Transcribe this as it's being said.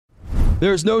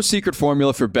There is no secret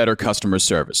formula for better customer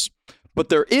service, but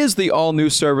there is the all-new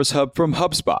Service Hub from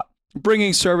HubSpot,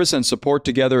 bringing service and support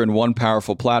together in one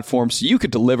powerful platform so you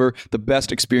can deliver the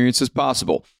best experiences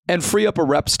possible and free up a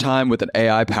rep's time with an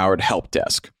AI-powered help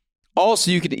desk. All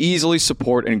so you can easily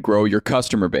support and grow your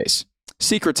customer base.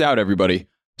 Secrets out, everybody.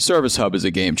 Service Hub is a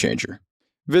game changer.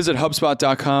 Visit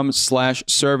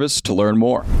HubSpot.com/service to learn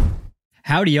more.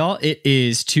 Howdy, y'all. It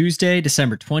is Tuesday,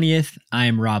 December 20th. I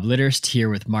am Rob Litterst here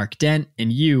with Mark Dent,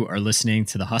 and you are listening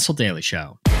to The Hustle Daily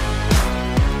Show.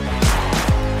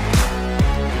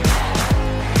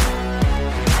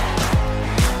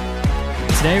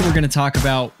 Today, we're going to talk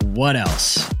about what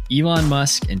else? Elon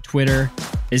Musk and Twitter.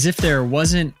 As if there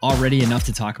wasn't already enough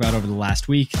to talk about over the last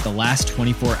week, the last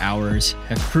 24 hours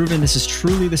have proven this is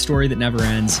truly the story that never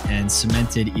ends and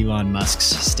cemented Elon Musk's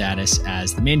status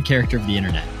as the main character of the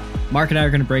internet. Mark and I are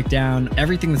going to break down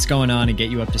everything that's going on and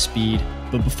get you up to speed.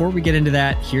 But before we get into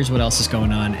that, here's what else is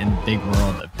going on in the big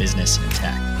world of business and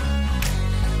tech.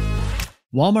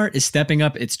 Walmart is stepping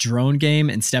up its drone game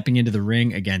and stepping into the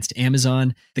ring against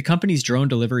Amazon. The company's drone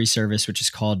delivery service, which is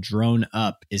called Drone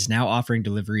Up, is now offering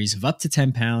deliveries of up to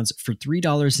 10 pounds for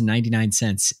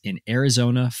 $3.99 in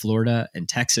Arizona, Florida, and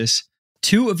Texas.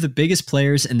 Two of the biggest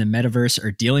players in the metaverse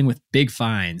are dealing with big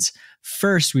fines.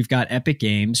 First, we've got Epic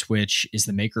Games, which is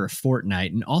the maker of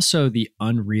Fortnite, and also the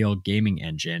Unreal Gaming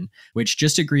Engine, which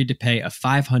just agreed to pay a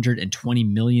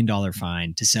 $520 million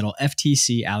fine to settle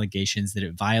FTC allegations that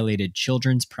it violated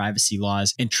children's privacy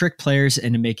laws and tricked players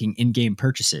into making in-game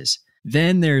purchases.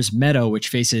 Then there's Meta, which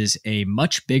faces a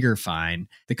much bigger fine.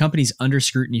 The company's under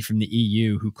scrutiny from the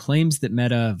EU, who claims that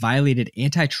Meta violated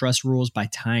antitrust rules by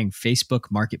tying Facebook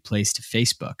Marketplace to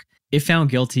Facebook. If found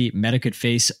guilty, Meta could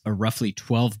face a roughly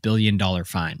 $12 billion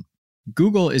fine.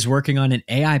 Google is working on an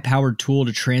AI-powered tool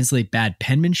to translate bad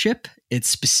penmanship. It's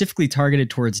specifically targeted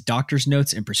towards doctor's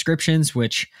notes and prescriptions,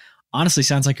 which honestly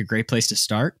sounds like a great place to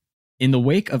start. In the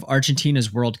wake of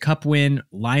Argentina's World Cup win,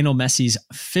 Lionel Messi's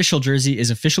official jersey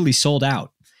is officially sold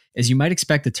out. As you might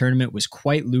expect, the tournament was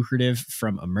quite lucrative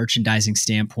from a merchandising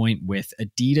standpoint, with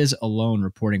Adidas alone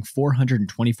reporting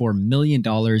 $424 million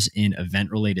in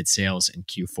event-related sales in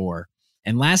Q4.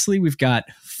 And lastly, we've got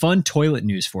fun toilet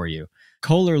news for you.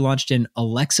 Kohler launched an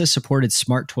Alexa-supported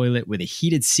smart toilet with a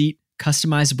heated seat,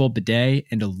 customizable bidet,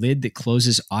 and a lid that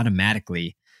closes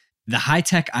automatically. The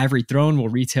high-tech Ivory Throne will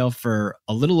retail for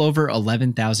a little over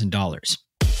 $11,000.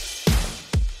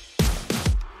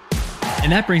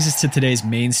 And that brings us to today's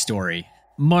main story.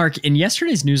 Mark, in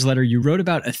yesterday's newsletter, you wrote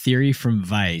about a theory from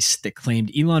Vice that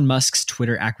claimed Elon Musk's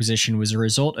Twitter acquisition was a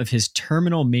result of his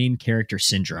terminal main character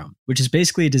syndrome, which is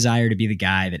basically a desire to be the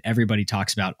guy that everybody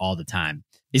talks about all the time.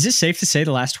 Is it safe to say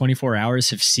the last 24 hours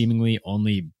have seemingly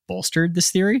only bolstered this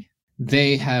theory?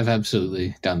 They have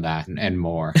absolutely done that and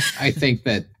more. I think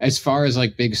that as far as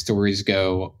like big stories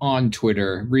go on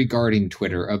Twitter, regarding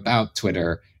Twitter, about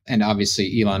Twitter, and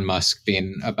obviously Elon Musk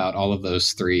being about all of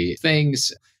those three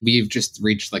things, we've just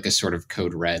reached like a sort of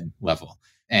code red level.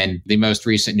 And the most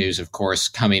recent news, of course,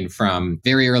 coming from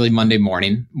very early Monday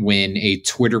morning when a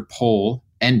Twitter poll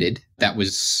ended that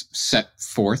was set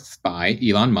forth by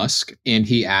Elon Musk. And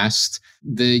he asked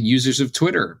the users of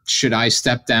Twitter, should I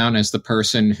step down as the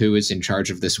person who is in charge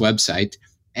of this website?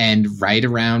 And right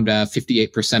around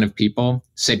 58% of people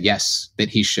said yes, that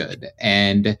he should.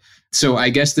 And so I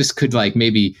guess this could like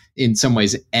maybe in some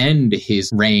ways end his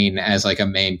reign as like a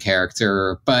main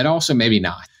character, but also maybe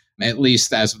not. At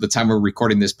least as of the time we're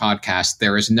recording this podcast,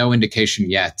 there is no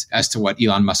indication yet as to what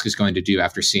Elon Musk is going to do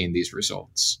after seeing these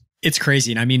results. It's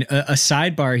crazy. And I mean, a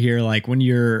sidebar here, like when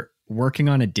you're working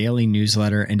on a daily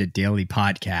newsletter and a daily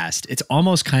podcast, it's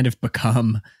almost kind of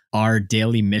become our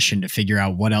daily mission to figure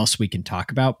out what else we can talk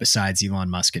about besides Elon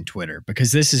Musk and Twitter,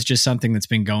 because this is just something that's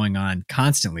been going on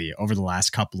constantly over the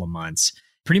last couple of months.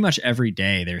 Pretty much every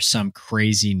day, there's some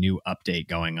crazy new update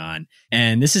going on.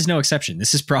 And this is no exception.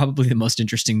 This is probably the most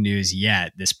interesting news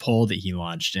yet, this poll that he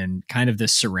launched and kind of the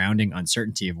surrounding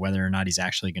uncertainty of whether or not he's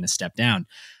actually going to step down.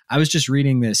 I was just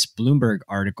reading this Bloomberg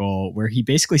article where he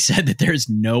basically said that there's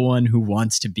no one who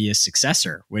wants to be a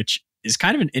successor, which is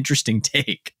kind of an interesting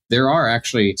take. There are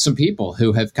actually some people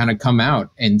who have kind of come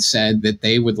out and said that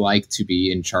they would like to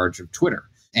be in charge of Twitter.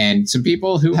 And some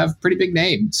people who have pretty big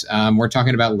names. We're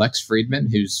talking about Lex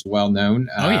Fridman, who's well known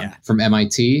from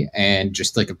MIT and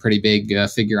just like a pretty big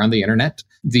figure on the internet.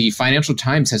 The Financial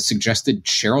Times has suggested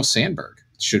Sheryl Sandberg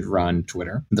should run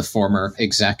Twitter, the former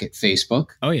exec at Facebook.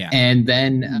 Oh, yeah. And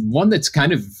then one that's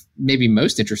kind of maybe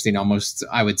most interesting, almost,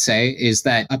 I would say, is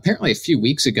that apparently a few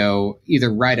weeks ago,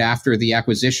 either right after the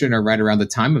acquisition or right around the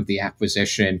time of the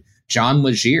acquisition, John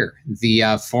Legere,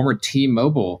 the former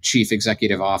T-Mobile chief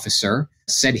executive officer,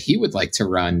 said he would like to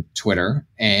run Twitter,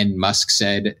 and Musk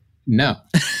said no.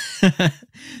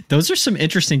 Those are some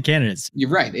interesting candidates. You're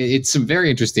right. It's some very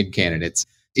interesting candidates.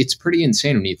 It's pretty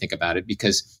insane when you think about it,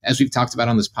 because as we've talked about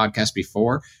on this podcast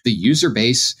before, the user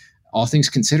base, all things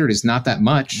considered, is not that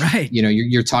much. Right. You know,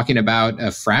 you're talking about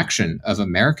a fraction of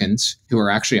Americans who are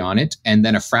actually on it, and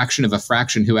then a fraction of a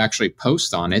fraction who actually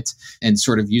post on it and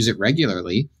sort of use it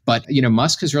regularly. But, you know,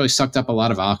 Musk has really sucked up a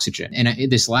lot of oxygen.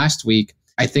 And this last week,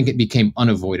 I think it became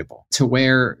unavoidable to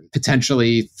where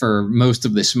potentially for most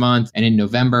of this month and in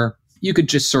November, you could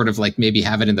just sort of like maybe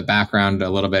have it in the background a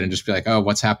little bit and just be like, oh,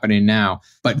 what's happening now?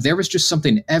 But there was just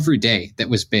something every day that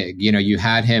was big. You know, you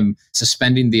had him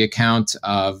suspending the account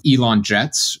of Elon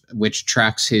Jets, which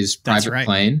tracks his private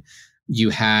plane. You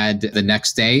had the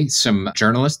next day, some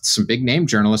journalists, some big name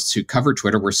journalists who cover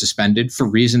Twitter were suspended for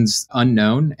reasons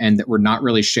unknown and that were not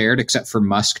really shared, except for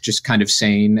Musk just kind of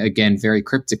saying, again, very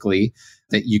cryptically,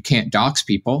 that you can't dox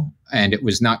people. And it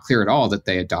was not clear at all that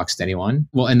they had doxed anyone.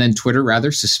 Well, and then Twitter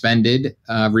suspended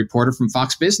a reporter from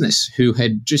Fox Business who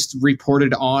had just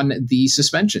reported on the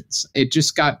suspensions. It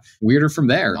just got weirder from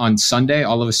there. On Sunday,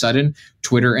 all of a sudden,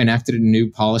 Twitter enacted a new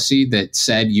policy that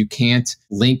said you can't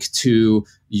link to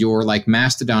your like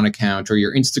Mastodon account or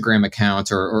your Instagram account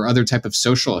or other type of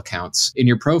social accounts in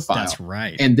your profile. That's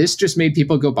right. And this just made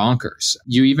people go bonkers.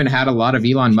 You even had a lot of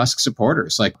Elon Musk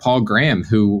supporters like Paul Graham,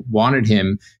 who wanted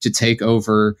him to take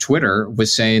over Twitter,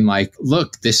 was saying like,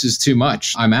 look, this is too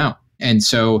much. I'm out. And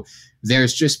so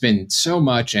there's just been so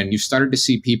much. And you've started to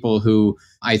see people who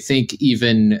I think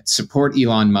even support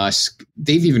Elon Musk.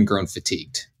 They've even grown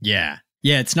fatigued. Yeah.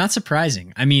 Yeah, it's not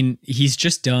surprising. I mean, he's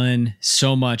just done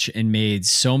so much and made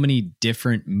so many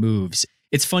different moves.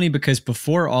 It's funny because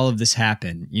before all of this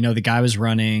happened, you know, the guy was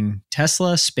running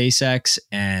Tesla, SpaceX,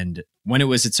 and when it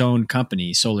was its own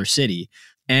company, Solar City.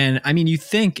 And I mean, you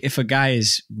think if a guy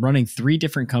is running 3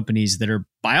 different companies that are,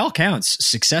 by all counts,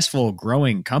 successful,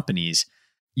 growing companies,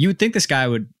 you would think this guy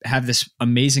would have this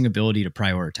amazing ability to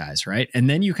prioritize, right? And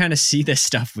then you kind of see this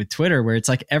stuff with Twitter where it's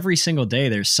like every single day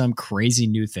there's some crazy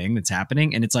new thing that's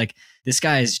happening. And it's like this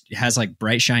guy has like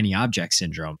bright, shiny object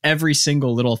syndrome. Every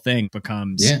single little thing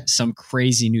becomes some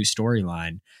crazy new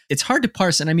storyline. It's hard to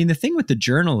parse. And I mean, the thing with the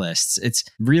journalists, it's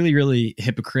really, really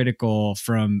hypocritical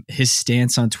from his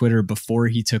stance on Twitter before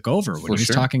he took over, when he was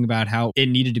talking about how it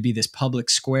needed to be this public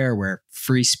square where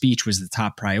free speech was the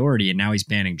top priority. And now he's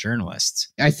banning journalists.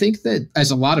 I think that, as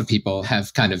a lot of people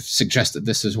have kind of suggested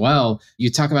this as well,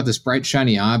 you talk about this bright,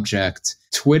 shiny object.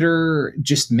 Twitter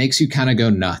just makes you kind of go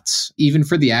nuts. Even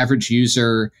for the average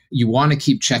user, you want to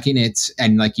keep checking it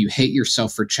and like you hate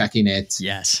yourself for checking it.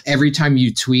 Yes. Every time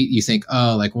you tweet, you think,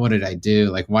 oh, like, what did I do?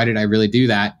 Like, why did I really do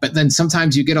that? But then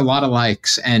sometimes you get a lot of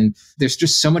likes, and there's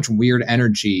just so much weird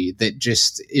energy that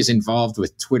just is involved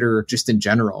with Twitter just in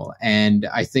general. And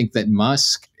I think that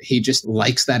Musk, he just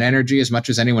likes that energy as much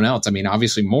as anyone else. I mean,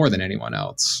 obviously more than anyone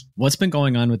else. What's been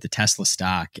going on with the Tesla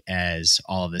stock as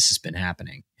all of this has been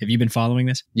happening? Have you been following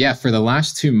this? Yeah, for the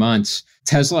last 2 months,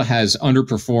 Tesla has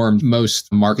underperformed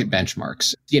most market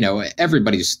benchmarks. You know,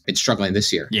 everybody's been struggling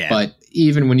this year. Yeah. But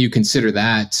even when you consider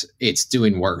that, it's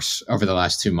doing worse over the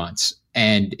last 2 months.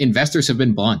 And investors have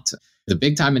been blunt. The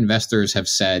big time investors have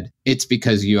said, it's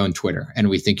because you own Twitter and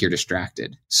we think you're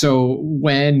distracted. So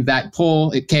when that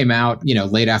poll, it came out, you know,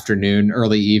 late afternoon,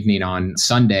 early evening on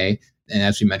Sunday, and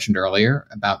as we mentioned earlier,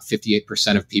 about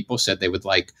 58% of people said they would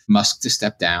like Musk to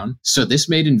step down. So this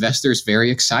made investors very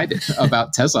excited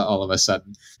about Tesla all of a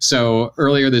sudden. So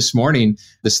earlier this morning,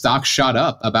 the stock shot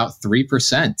up about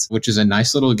 3%, which is a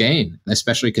nice little gain,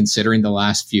 especially considering the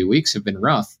last few weeks have been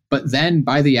rough. But then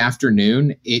by the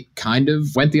afternoon, it kind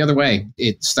of went the other way.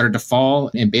 It started to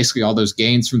fall, and basically all those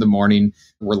gains from the morning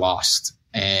were lost.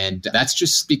 And that's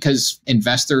just because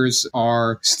investors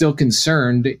are still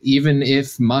concerned. Even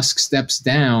if Musk steps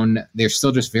down, they're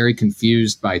still just very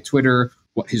confused by Twitter,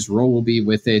 what his role will be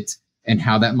with it, and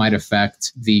how that might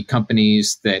affect the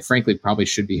companies that, frankly, probably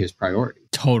should be his priority.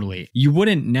 Totally. You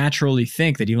wouldn't naturally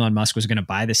think that Elon Musk was going to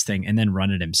buy this thing and then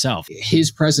run it himself.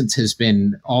 His presence has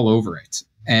been all over it.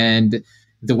 And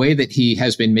the way that he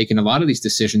has been making a lot of these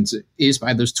decisions is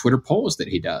by those Twitter polls that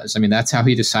he does. I mean, that's how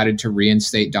he decided to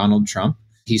reinstate Donald Trump.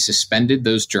 He suspended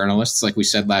those journalists, like we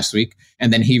said last week,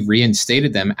 and then he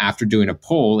reinstated them after doing a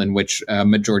poll in which a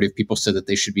majority of people said that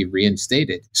they should be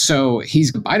reinstated. So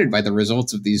he's abided by the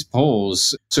results of these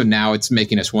polls. So now it's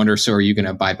making us wonder, so are you going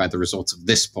to abide by the results of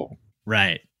this poll?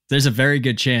 Right. There's a very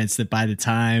good chance that by the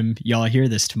time y'all hear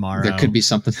this tomorrow, there could be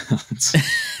something else.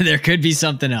 There could be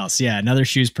something else. Yeah, another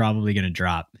shoe's probably going to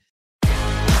drop.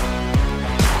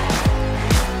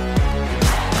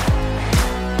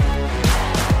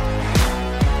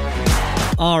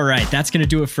 All right, that's going to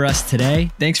do it for us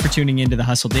today. Thanks for tuning into the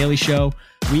Hustle Daily Show.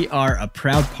 We are a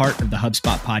proud part of the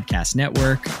HubSpot Podcast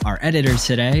Network. Our editor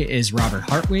today is Robert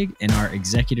Hartwig, and our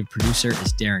executive producer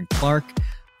is Darren Clark.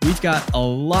 We've got a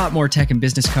lot more tech and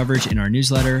business coverage in our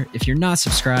newsletter. If you're not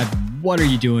subscribed, what are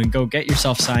you doing? Go get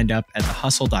yourself signed up at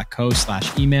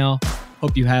thehustle.co/email.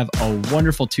 Hope you have a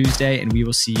wonderful Tuesday, and we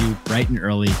will see you bright and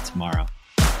early tomorrow.